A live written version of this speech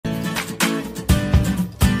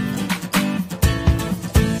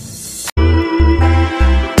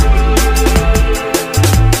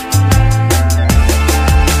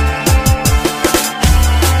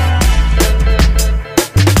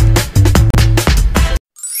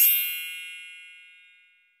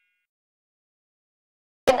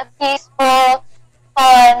a peaceful,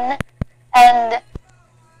 fun, and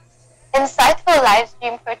insightful live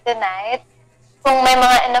stream for tonight. Kung may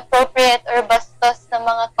mga inappropriate or bastos na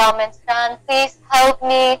mga comments dyan, please help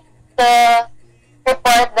me to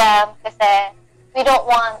report them kasi we don't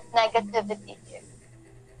want negativity here.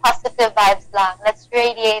 Positive vibes lang. Let's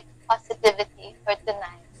radiate positivity for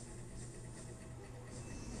tonight.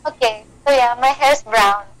 Okay, so yeah, my hair's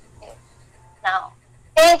brown now.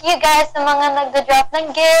 Thank you guys sa mga nagda-drop ng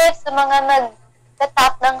gifts, sa mga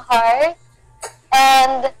nagda-tap ng heart.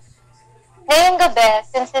 And ngayong gabi,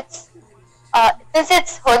 since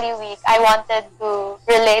it's Holy Week, I wanted to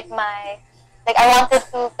I wanted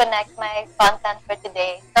to connect my content for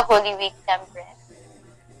today sa Holy Week, syempre.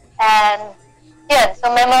 And yun,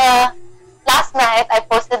 so last night, I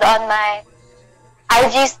posted on my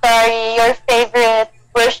IG story your favorite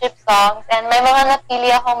worship songs, and may mga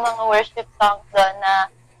napili akong mga worship songs doon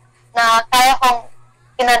na kaya kong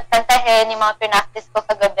kinantahin yung mga pinactice ko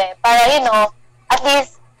kagabi para, at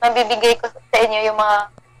least mabibigay ko sa inyo yung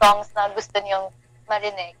mga songs na gusto niyong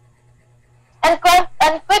marinig. And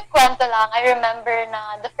quick kwento lang, I remember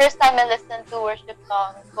na the first time I listened to worship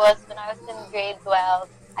songs was when I was in grade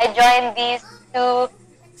 12. I joined these two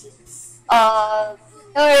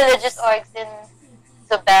religious orgs in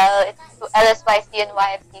Zobel. It's LSYC and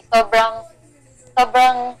YFC.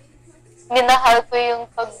 Sobrang minahal ko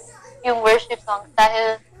yung worship songs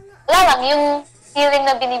dahil wala lang, yung feeling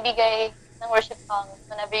na binibigay ng worship songs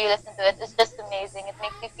whenever you listen to it is just amazing. It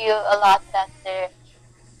makes you feel a lot better.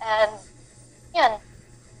 And yun.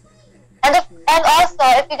 And also,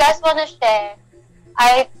 if you guys want to share,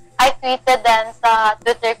 I tweeted then sa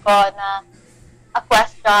Twitter ko na a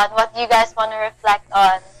question, what you guys want to reflect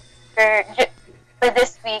on for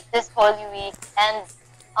this week, this Holy Week. And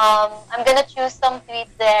I'm gonna choose some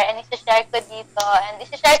tweets there and isi-share ko dito. And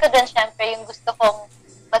isi-share ko din syempre yung gusto kong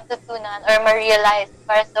matutunan or ma-realize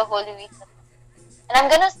para sa Holy Week. And I'm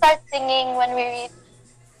gonna start singing when we reach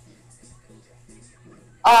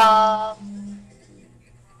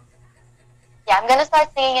I'm gonna start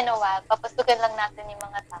singing in a while. Papasukin lang natin yung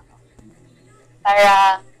mga tao.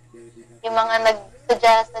 Para yung mga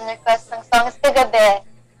nag-suggest and request ng songs kagabi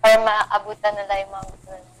para maabutan nila yung mga gusto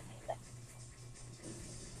nila.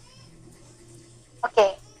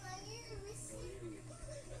 Okay.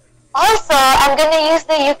 Also, I'm gonna use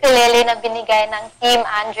the ukulele na binigay ng Team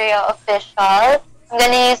Andrea official. I'm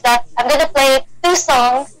gonna play 2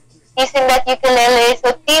 songs using that ukulele.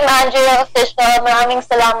 So, Team Andrea official, maraming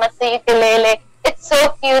salamat sa ukulele. It's so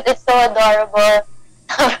cute, it's so adorable.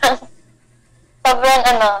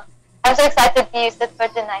 I'm so excited to use it for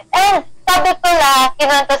tonight. And sabi pala,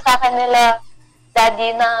 kinanta sa akin nila,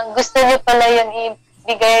 Daddy, na gusto niyo pala yun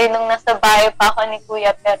ibigay nung nasa bahay pa ako ni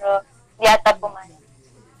Kuya, pero di ata pumayag.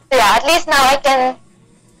 So yeah, at least now I can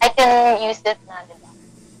use it na, diba?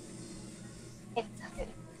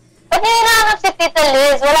 Pag niyo hinahanap si Tita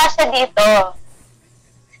Liz, wala siya dito.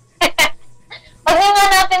 Pag niyo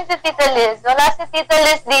hanapin si Tita Liz, wala si Tita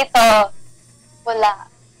Liz dito. Wala.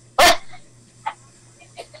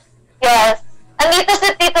 Yes. Andito si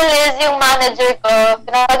Tita Liz, yung manager ko.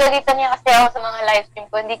 Pinapagalitan niya kasi ako sa mga live stream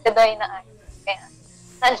ko. Hindi ko daw inaayos. Kaya,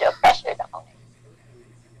 medyo pressured ako.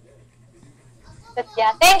 But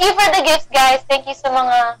yeah, thank you for the gifts, guys. Thank you sa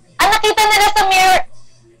mga... nakita nila sa mirror.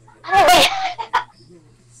 Ano ba yan?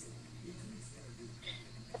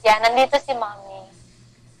 But yeah, nandito si Mommy.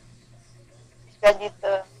 Ready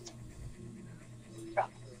to...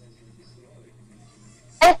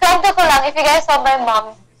 And kwento ko lang, if you guys saw my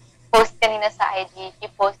mom post kanina sa IG, she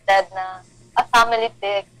posted na a family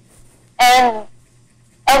pic. And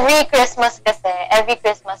every Christmas,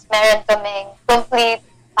 meron kaming complete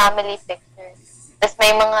family pictures. Tapos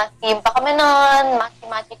may mga theme pa kami noon,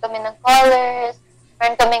 matchy-matchy kami ng colors,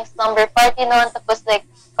 meron kaming slumber party noon, tapos like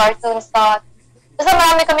cartoon stock. Tapos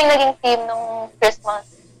marami kaming naging theme nung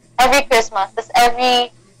Christmas. Every Christmas. Tapos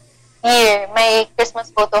every year, may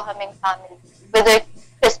Christmas photo kaming family. Whether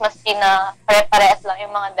Christmas tree na pare-parehas lang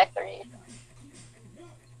yung mga decorations.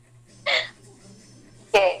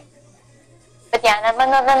 Okay. But yeah,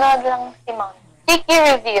 nanonood lang si Mom. Cheeky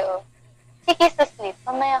review. Cheeky's asleep.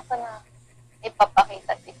 Mamaya ko na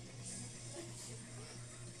ipapakita si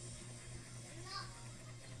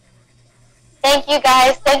Thank you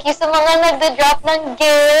guys. Thank you sa mga nagda-drop ng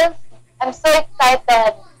gifts. I'm so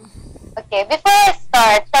excited. Okay, before I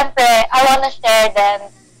start, syempre, I wanna share then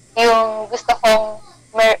yung gusto kong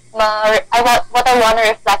what I wanna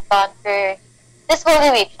reflect on for this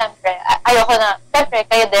Holy Week, syempre. Ayoko na, syempre,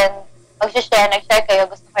 kayo din mag-share, nag-share kayo,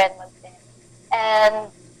 gusto ko rin mag-share.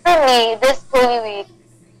 And for me, this Holy Week,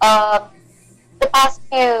 the past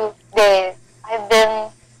few days, I've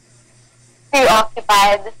been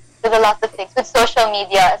preoccupied with a lot of things, with social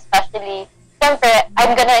media especially. Siyempre,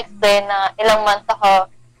 I'm gonna explain na ilang months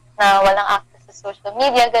ako na walang access sa social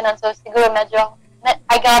media, ganun. So, siguro medyo,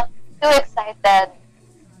 I got too excited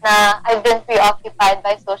na I've been preoccupied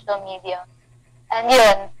by social media. And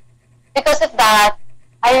yun, because of that,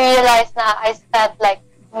 I realized na I spent like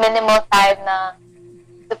minimal time na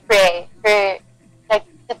to pray, for like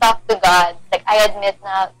to talk to God. Like I admit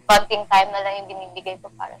na konting time na lang yung binibigay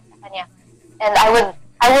ko para sa Kanya. And I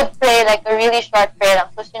would pray like a really short prayer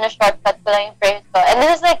lang. So shortcut ko lang yung prayers ko. And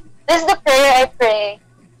this is the prayer I pray.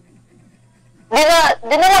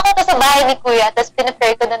 Dinala ko to sa bahay ni Kuya, tapos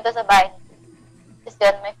pinipray ko din to sa bahay ni Kuya. Tapos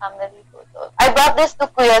yun, my family po. So, I brought this to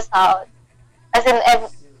Kuya's house. As in,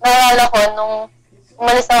 naalala ko, nung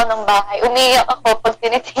umalis ako ng bahay, umiiyak ako pag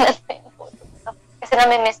tinitingnan ko yung photo. Kasi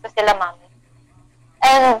nami-miss ko sila mami.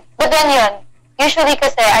 But then yun, usually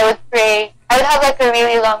kasi I would pray, I would have like a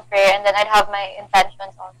really long prayer, and then I'd have my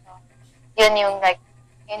intentions also. Yun yung like,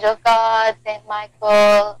 Angel of God, Saint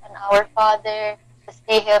Michael, and Our Father,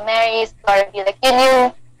 the Hail Marys, Glory be, like yun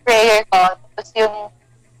yung prayer ko. Tapos yung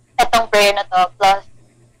etong prayer na to,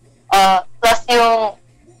 plus yung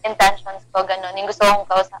intentions ko, ganun. Yung gusto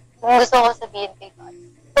kong sabihin kay God.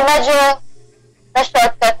 So medyo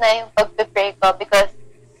na-shortcut na yung pag-pray ko because,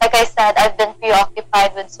 like I said, I've been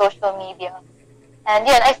preoccupied with social media. And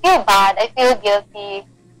yun, I feel bad. I feel guilty.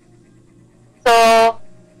 So,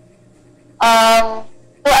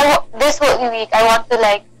 this whole week, I want to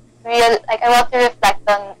I want to reflect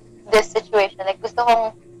on this situation. Like, gusto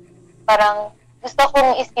kong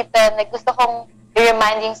isipin, like, gusto kong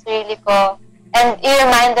i-remind yung sarili ko, and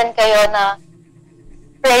i-remind din kayo na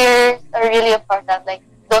prayers are really important. Like,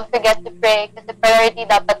 don't forget to pray kasi priority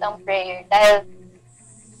dapat ang prayer. Dahil,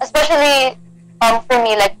 especially for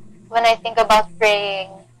me, like, when I think about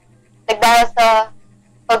praying, like, dahil sa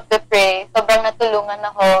pag-pray, sobrang natulungan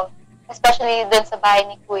ako, especially dun sa bahay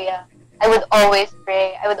ni Kuya. I would always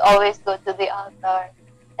pray. I would always go to the altar.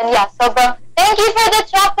 And yeah, sobrang, thank you for the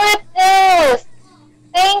chocolate pills!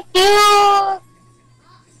 Thank you!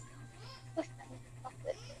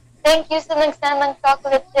 Thank you sa nag-send ng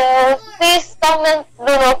chocolate pills. Please comment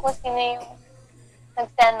below kung sino yung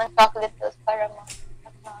nag-send ng chocolate pills para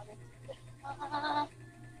ma-acknowledge.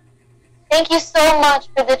 Thank you so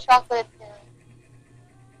much for the chocolate pills.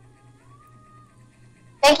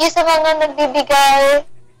 Thank you sa mga nagbibigay.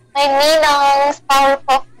 My ninangs,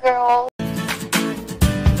 Powerpuff Girls.